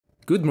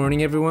Good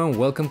morning everyone,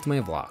 welcome to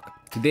my vlog.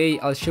 Today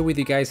I'll share with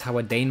you guys how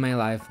a day in my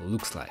life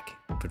looks like.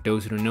 For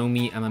those who don't know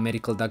me, I'm a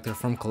medical doctor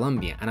from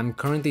Colombia and I'm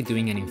currently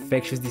doing an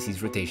infectious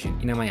disease rotation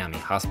in a Miami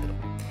hospital.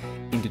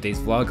 In today's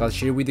vlog, I'll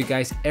share with you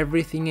guys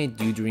everything I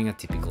do during a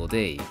typical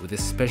day, with a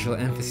special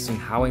emphasis on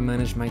how I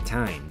manage my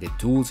time, the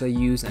tools I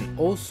use, and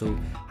also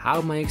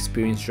how my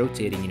experience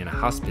rotating in a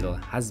hospital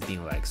has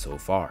been like so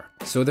far.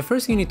 So the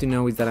first thing you need to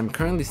know is that I'm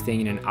currently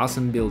staying in an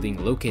awesome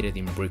building located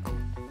in Brickell.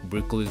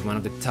 Brickell is one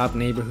of the top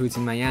neighborhoods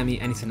in Miami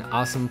and it's an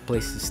awesome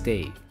place to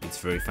stay. It's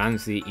very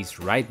fancy,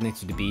 it's right next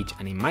to the beach,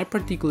 and in my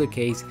particular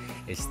case,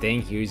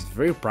 staying here is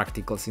very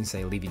practical since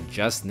I live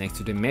just next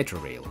to the metro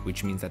rail,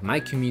 which means that my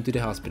commute to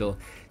the hospital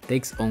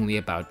takes only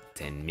about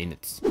 10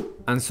 minutes.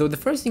 And so the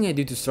first thing I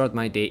do to start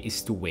my day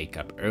is to wake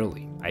up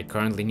early. I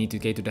currently need to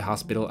get to the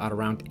hospital at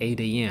around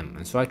 8 AM,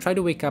 and so I try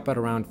to wake up at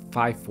around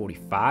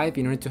 5:45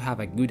 in order to have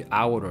a good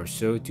hour or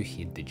so to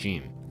hit the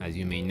gym. As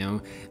you may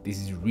know,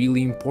 this is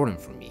really important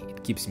for me.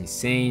 It keeps me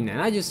sane and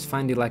I just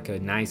find it like a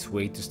nice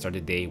way to start the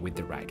day with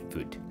the right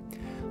food.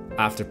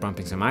 After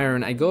pumping some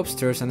iron, I go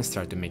upstairs and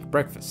start to make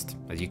breakfast.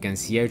 As you can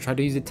see, I try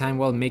to use the time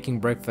while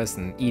making breakfast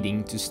and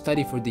eating to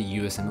study for the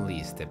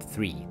USMLE Step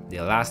 3,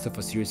 the last of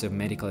a series of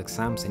medical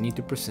exams I need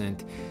to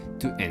present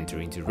to enter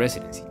into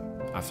residency.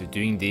 After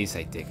doing this,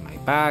 I take my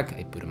bag,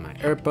 I put on my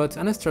AirPods,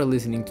 and I start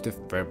listening to the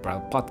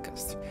Febrile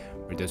podcast.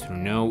 For those who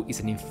don't know, it's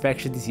an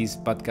infectious disease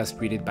podcast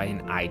created by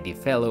an ID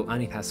fellow,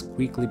 and it has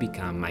quickly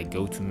become my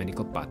go-to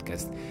medical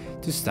podcast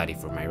to study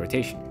for my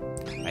rotation.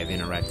 I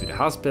then arrive to the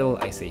hospital,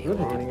 I say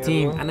hello to the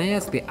team, and I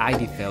ask the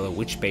ID fellow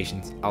which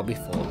patients I'll be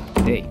following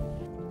today.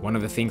 One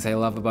of the things I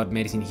love about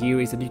medicine here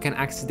is that you can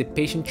access the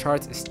patient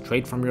charts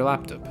straight from your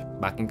laptop.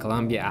 Back in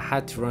Colombia, I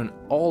had to run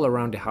all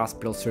around the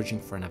hospital searching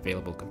for an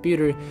available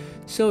computer,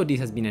 so this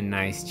has been a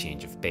nice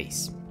change of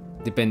pace.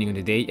 Depending on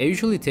the day, I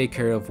usually take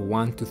care of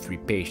 1 to 3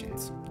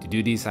 patients. To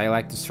do this, I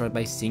like to start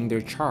by seeing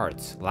their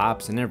charts,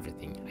 labs, and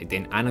everything. I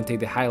then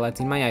annotate the highlights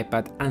in my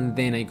iPad, and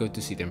then I go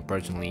to see them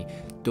personally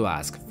to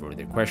ask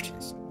further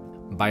questions.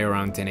 By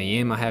around 10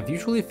 AM, I have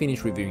usually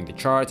finished reviewing the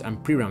charts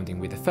and pre-rounding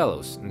with the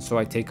fellows, and so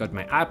I take out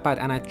my iPad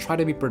and I try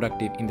to be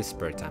productive in the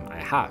spare time I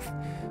have,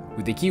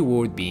 with the key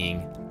word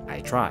being I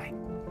try.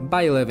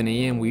 By 11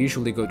 AM, we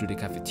usually go to the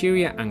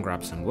cafeteria and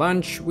grab some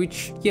lunch,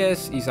 which,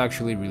 yes, is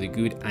actually really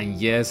good, and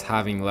yes,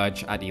 having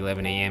lunch at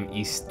 11 AM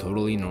is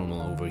totally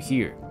normal over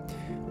here.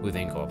 We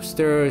then go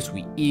upstairs,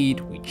 we eat,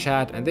 we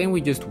chat, and then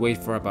we just wait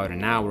for about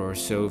an hour or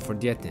so for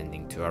the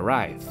attending to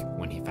arrive.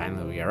 When he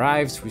finally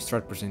arrives, we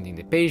start presenting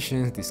the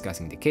patients,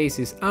 discussing the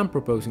cases, and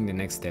proposing the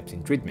next steps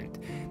in treatment.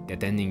 The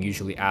attending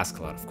usually asks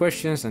a lot of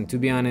questions, and to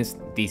be honest,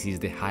 this is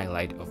the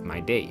highlight of my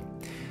day.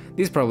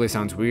 This probably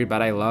sounds weird,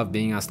 but I love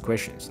being asked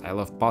questions. I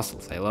love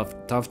puzzles, I love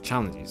tough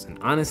challenges, and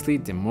honestly,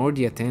 the more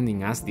the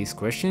attending asks these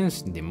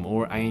questions, the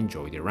more I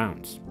enjoy the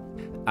rounds.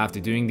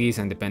 After doing this,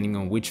 and depending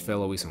on which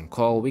fellow is on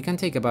call, we can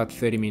take about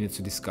 30 minutes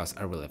to discuss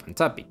a relevant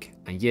topic.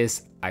 And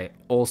yes, I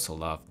also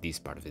love this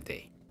part of the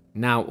day.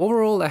 Now,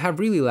 overall, I have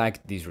really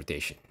liked this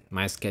rotation.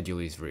 My schedule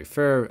is very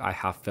fair, I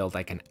have felt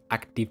like an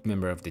active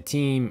member of the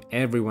team,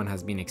 everyone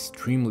has been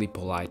extremely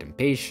polite and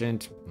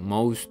patient,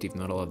 most, if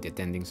not all of the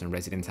attendings and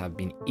residents have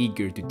been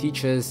eager to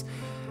teach us,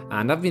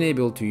 and I've been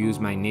able to use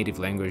my native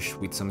language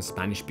with some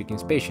Spanish-speaking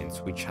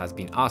patients, which has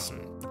been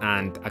awesome.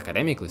 And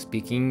academically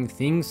speaking,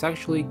 things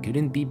actually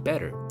couldn't be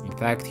better. In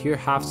fact, here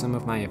have some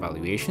of my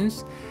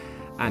evaluations.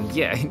 And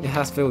yeah, it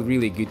has felt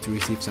really good to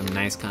receive some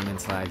nice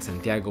comments like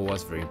Santiago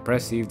was very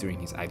impressive during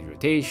his ID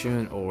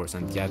rotation, or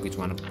Santiago is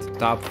one of the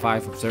top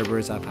 5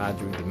 observers I've had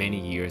during the many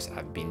years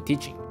I've been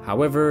teaching.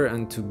 However,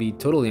 and to be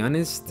totally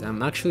honest,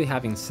 I'm actually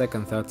having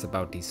second thoughts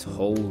about this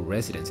whole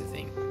residency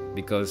thing.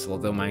 Because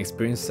although my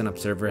experience as an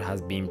observer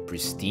has been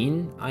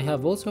pristine, I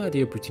have also had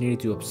the opportunity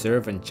to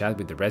observe and chat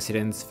with the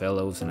residents,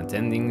 fellows, and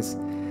attendings.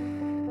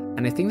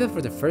 And I think that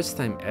for the first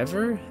time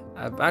ever,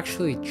 I've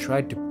actually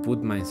tried to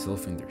put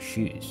myself in their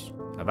shoes.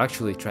 I've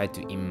actually tried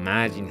to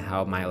imagine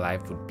how my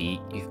life would be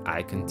if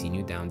I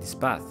continued down this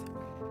path.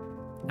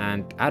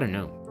 And I don't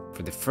know,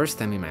 for the first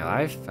time in my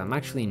life, I'm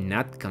actually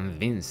not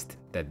convinced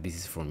that this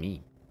is for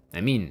me. I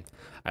mean,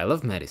 I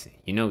love medicine,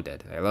 you know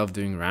that. I love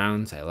doing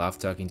rounds, I love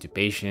talking to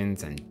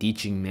patients and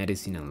teaching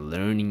medicine and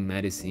learning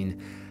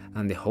medicine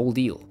and the whole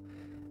deal.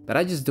 But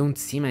I just don't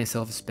see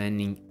myself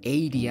spending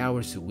 80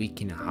 hours a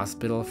week in a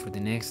hospital for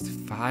the next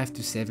 5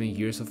 to 7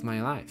 years of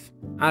my life.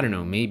 I don't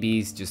know, maybe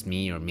it's just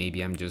me, or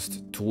maybe I'm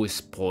just too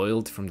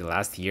spoiled from the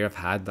last year I've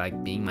had,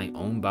 like being my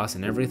own boss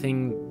and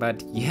everything,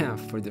 but yeah,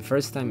 for the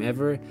first time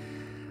ever,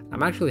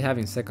 I'm actually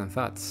having second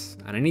thoughts,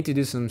 and I need to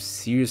do some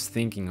serious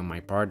thinking on my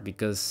part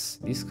because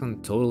this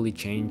can totally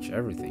change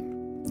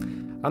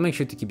everything. I'll make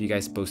sure to keep you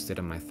guys posted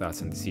on my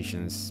thoughts and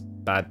decisions,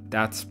 but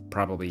that's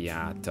probably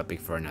a topic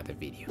for another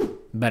video.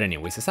 But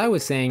anyways, as I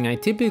was saying, I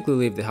typically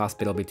leave the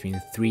hospital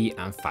between 3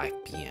 and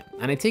 5 PM,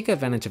 and I take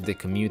advantage of the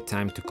commute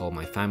time to call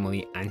my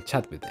family and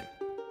chat with them.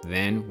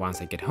 Then, once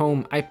I get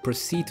home, I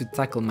proceed to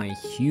tackle my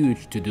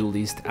huge to-do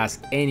list as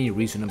any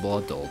reasonable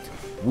adult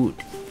would,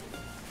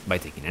 by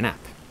taking a nap.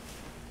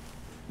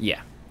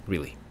 Yeah,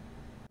 really.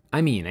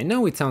 I mean, I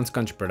know it sounds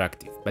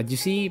counterproductive, but you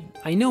see,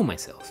 I know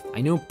myself.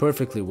 I know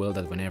perfectly well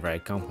that whenever I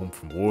come home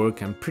from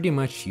work, I'm pretty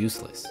much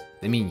useless.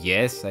 I mean,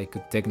 yes, I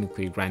could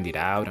technically grind it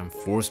out and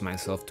force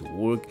myself to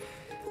work,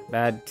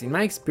 but in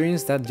my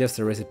experience, that's just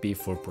a recipe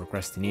for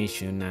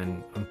procrastination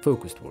and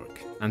unfocused work.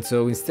 And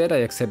so instead I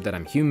accept that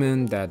I'm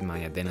human, that my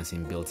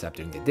adenosine builds up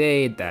during the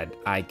day, that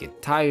I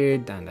get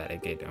tired and that I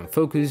get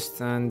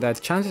unfocused, and that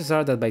chances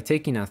are that by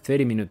taking a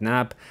 30-minute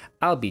nap,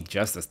 I'll be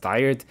just as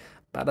tired,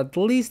 but at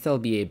least I'll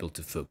be able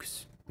to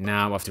focus.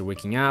 Now, after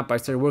waking up, I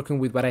start working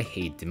with what I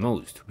hate the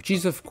most, which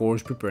is of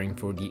course preparing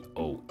for the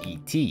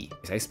OET.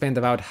 I spend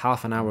about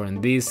half an hour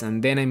on this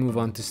and then I move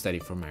on to study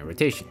for my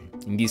rotation.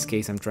 In this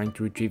case, I'm trying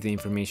to retrieve the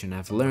information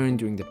I've learned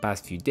during the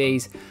past few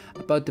days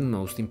about the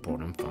most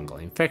important fungal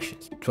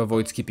infections. To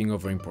avoid skipping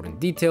over important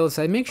details,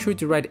 I make sure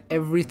to write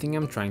everything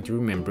I'm trying to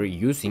remember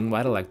using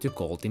what I like to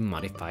call the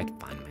modified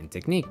Feynman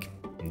technique.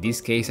 In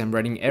this case, I'm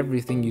writing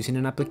everything using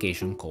an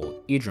application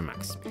called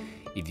EdrawMax.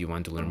 If you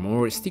want to learn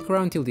more, stick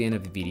around till the end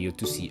of the video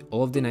to see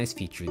all of the nice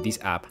features this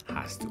app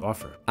has to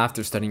offer.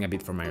 After studying a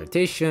bit for my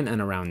rotation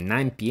and around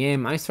 9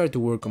 PM, I start to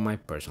work on my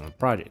personal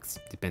projects.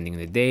 Depending on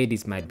the day,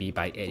 this might be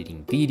by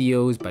editing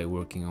videos, by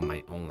working on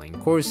my online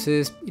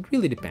courses, it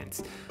really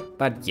depends.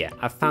 But yeah,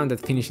 I've found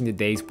that finishing the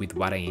days with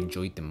what I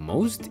enjoy the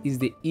most is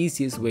the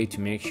easiest way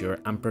to make sure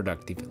I'm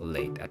productive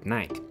late at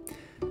night.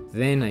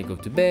 Then I go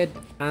to bed,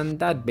 and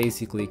that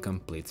basically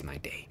completes my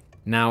day.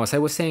 Now, as I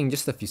was saying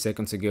just a few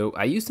seconds ago,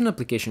 I used an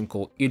application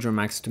called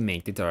EdrawMax to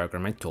make the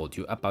diagram I told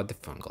you about the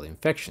fungal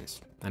infections.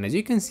 And as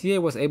you can see, I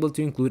was able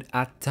to include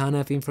a ton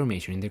of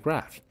information in the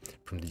graph,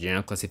 from the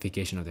general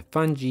classification of the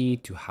fungi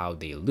to how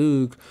they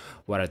look,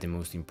 what are the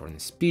most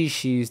important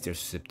species, their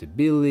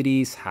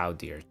susceptibilities, how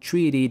they are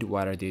treated,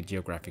 what are their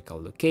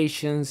geographical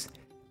locations,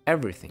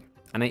 everything.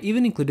 And I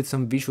even included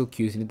some visual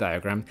cues in the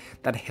diagram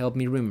that helped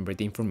me remember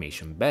the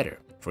information better.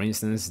 For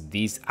instance,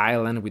 this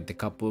island with the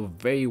couple of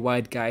very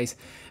white guys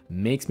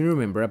makes me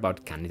remember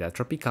about Candida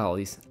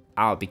tropicalis,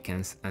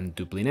 albicans, and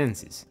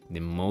dublinensis,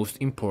 the most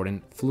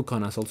important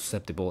fluconazole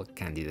susceptible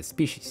Candida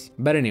species.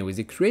 But anyways,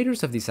 the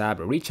creators of this app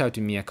reached out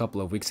to me a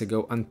couple of weeks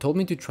ago and told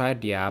me to try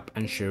the app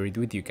and share it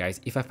with you guys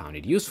if I found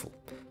it useful.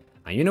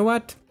 And you know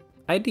what?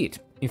 I did.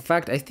 In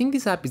fact, I think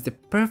this app is the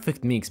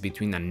perfect mix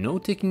between a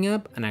note-taking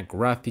app and a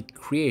graphic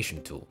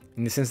creation tool,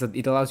 in the sense that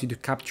it allows you to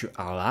capture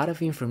a lot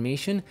of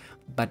information,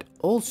 but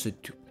also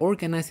to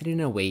organize it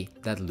in a way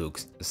that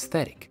looks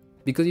aesthetic.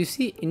 Because you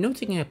see, in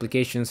note-taking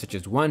applications such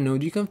as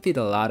OneNote, you can fit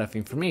a lot of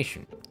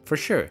information, for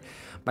sure,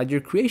 but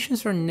your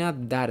creations are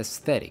not that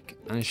aesthetic,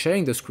 and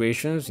sharing those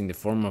creations in the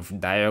form of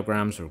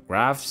diagrams or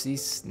graphs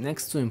is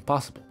next to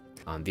impossible.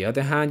 On the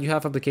other hand, you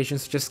have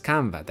applications such as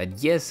Canva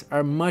that, yes,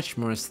 are much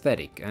more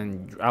aesthetic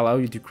and allow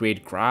you to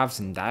create graphs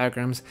and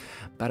diagrams,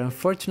 but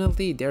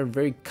unfortunately they're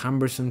very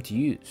cumbersome to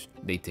use.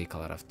 They take a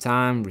lot of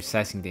time,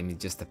 resizing them is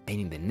just a pain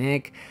in the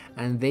neck,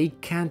 and they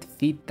can't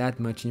fit that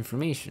much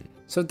information.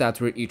 So that's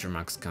where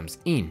EdrawMax comes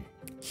in.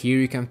 Here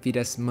you can fit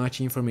as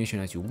much information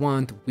as you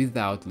want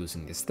without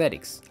losing the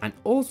aesthetics, and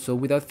also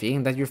without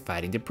feeling that you're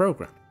fighting the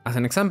program. As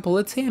an example,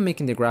 let's say I'm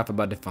making the graph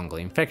about the fungal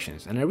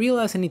infections, and I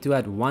realize I need to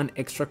add one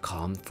extra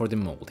column for the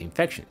mold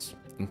infections.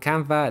 In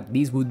Canva,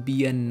 this would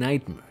be a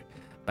nightmare,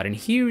 but in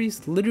here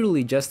it's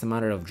literally just a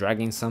matter of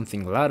dragging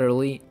something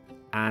laterally,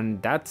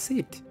 and that's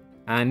it.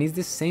 And it's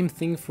the same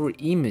thing for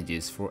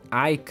images, for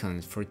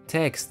icons, for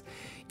text,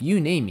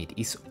 you name it,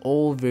 it's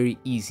all very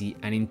easy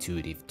and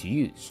intuitive to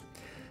use.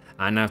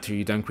 And after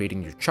you're done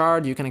creating your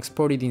chart, you can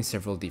export it in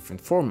several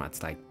different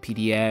formats like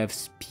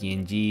PDFs,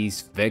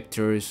 PNGs,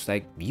 vectors,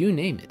 like you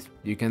name it.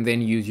 You can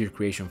then use your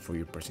creation for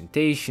your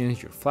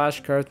presentations, your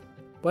flashcards,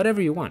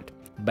 whatever you want.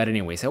 But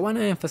anyways, I want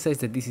to emphasize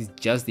that this is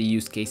just the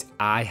use case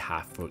I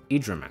have for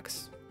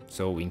EdrawMax.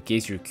 So in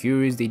case you're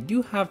curious, they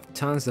do have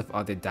tons of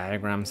other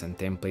diagrams and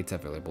templates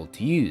available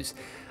to use,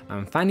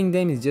 and finding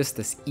them is just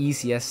as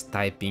easy as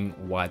typing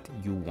what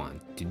you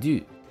want to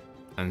do.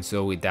 And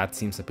so if that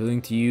seems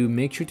appealing to you,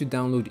 make sure to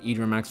download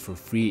EdrawMax for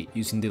free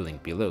using the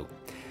link below.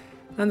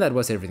 And that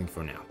was everything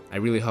for now. I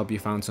really hope you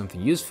found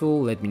something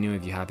useful. Let me know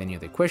if you have any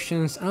other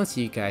questions, and I'll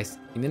see you guys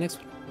in the next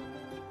one.